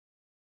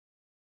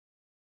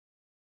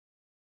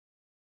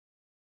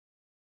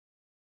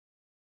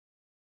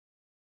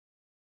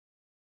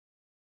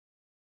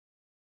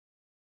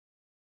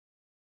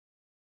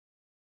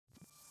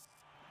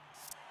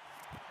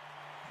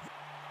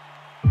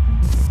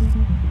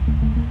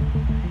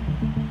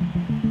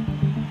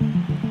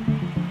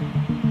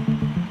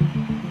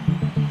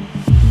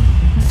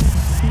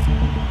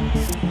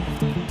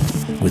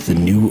With the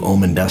new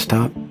Omen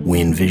desktop,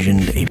 we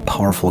envisioned a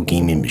powerful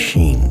gaming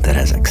machine that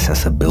has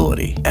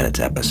accessibility at its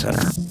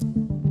epicenter.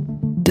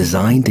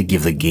 Designed to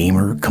give the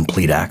gamer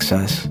complete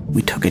access,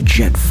 we took a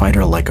jet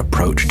fighter-like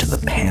approach to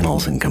the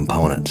panels and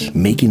components,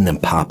 making them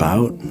pop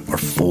out or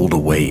fold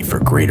away for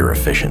greater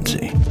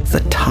efficiency.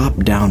 The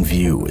top-down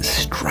view is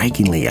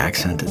strikingly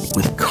accented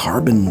with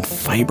carbon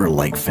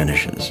fiber-like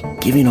finishes,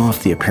 giving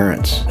off the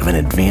appearance of an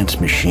advanced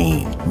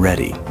machine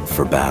ready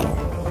for battle.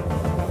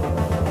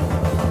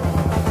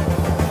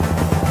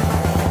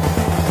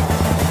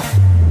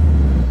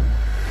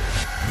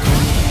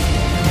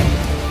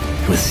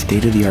 With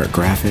state-of-the-art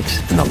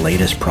graphics and the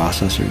latest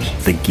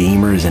processors, the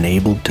gamer is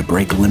enabled to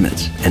break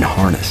limits and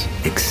harness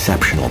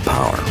exceptional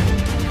power.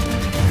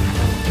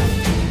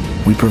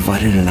 We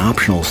provided an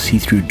optional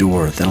see-through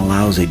door that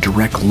allows a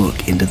direct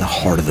look into the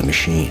heart of the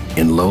machine.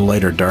 In low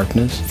light or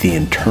darkness, the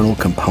internal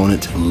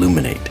components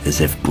illuminate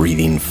as if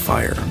breathing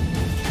fire.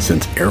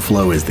 Since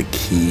airflow is the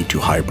key to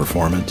high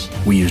performance,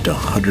 we used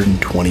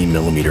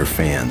 120mm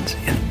fans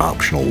and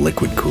optional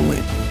liquid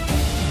cooling.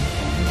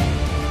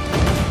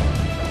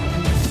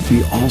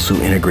 We also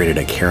integrated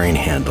a carrying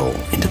handle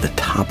into the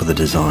top of the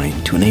design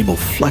to enable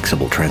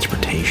flexible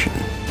transportation.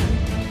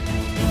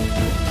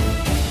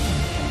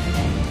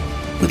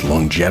 With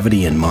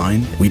longevity in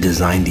mind, we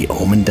designed the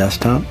Omen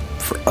desktop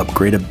for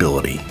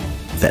upgradability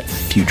that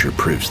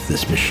future-proofs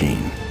this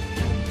machine.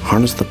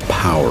 Harness the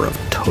power of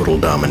total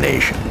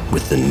domination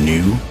with the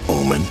new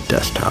Omen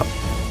desktop.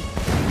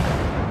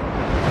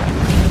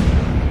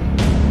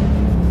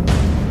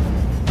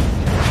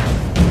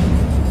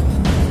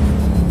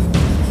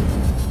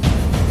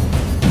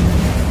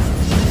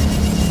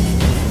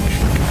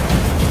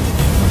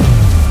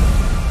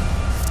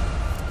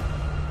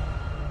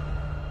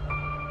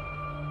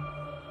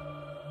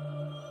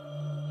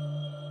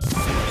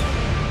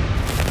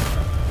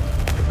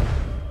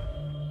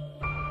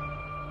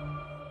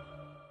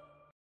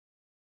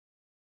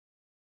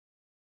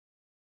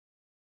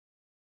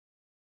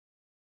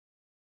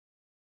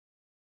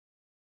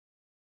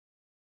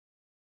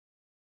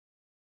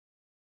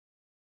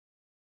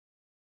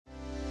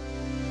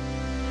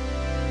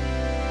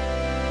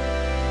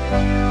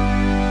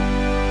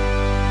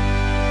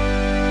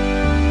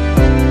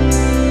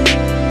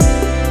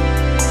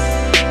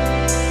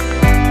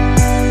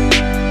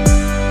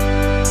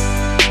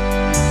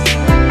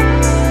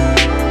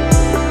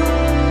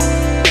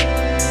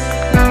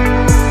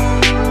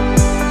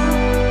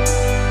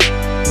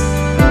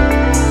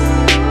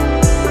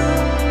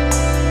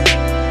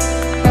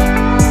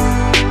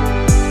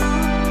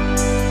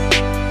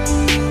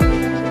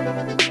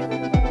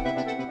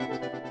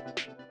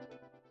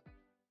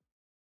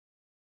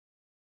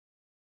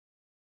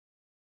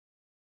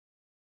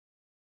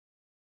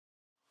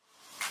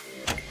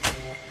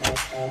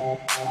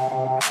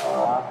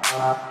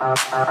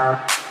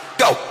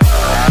 Go!